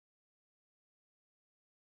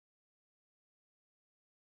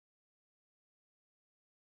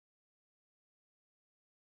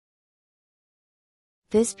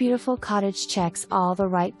This beautiful cottage checks all the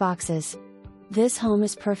right boxes. This home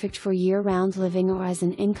is perfect for year-round living or as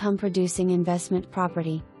an income-producing investment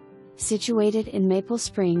property. Situated in Maple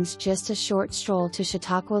Springs, just a short stroll to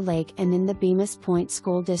Chautauqua Lake and in the Bemus Point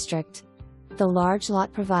School District. The large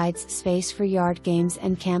lot provides space for yard games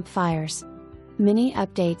and campfires. Many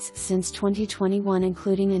updates since 2021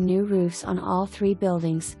 including a new roofs on all 3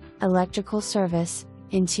 buildings, electrical service,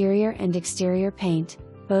 interior and exterior paint,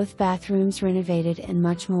 both bathrooms renovated and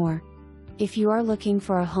much more. If you are looking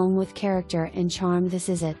for a home with character and charm, this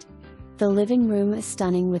is it. The living room is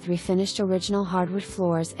stunning with refinished original hardwood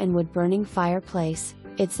floors and wood-burning fireplace.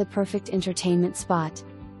 It's the perfect entertainment spot.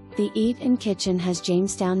 The eat-in kitchen has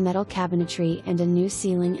Jamestown metal cabinetry and a new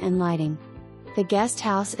ceiling and lighting. The guest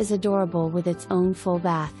house is adorable with its own full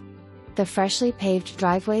bath. The freshly paved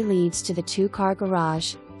driveway leads to the 2-car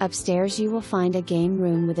garage. Upstairs you will find a game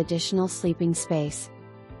room with additional sleeping space.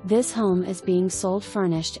 This home is being sold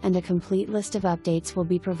furnished and a complete list of updates will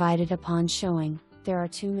be provided upon showing. There are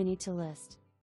too many to list.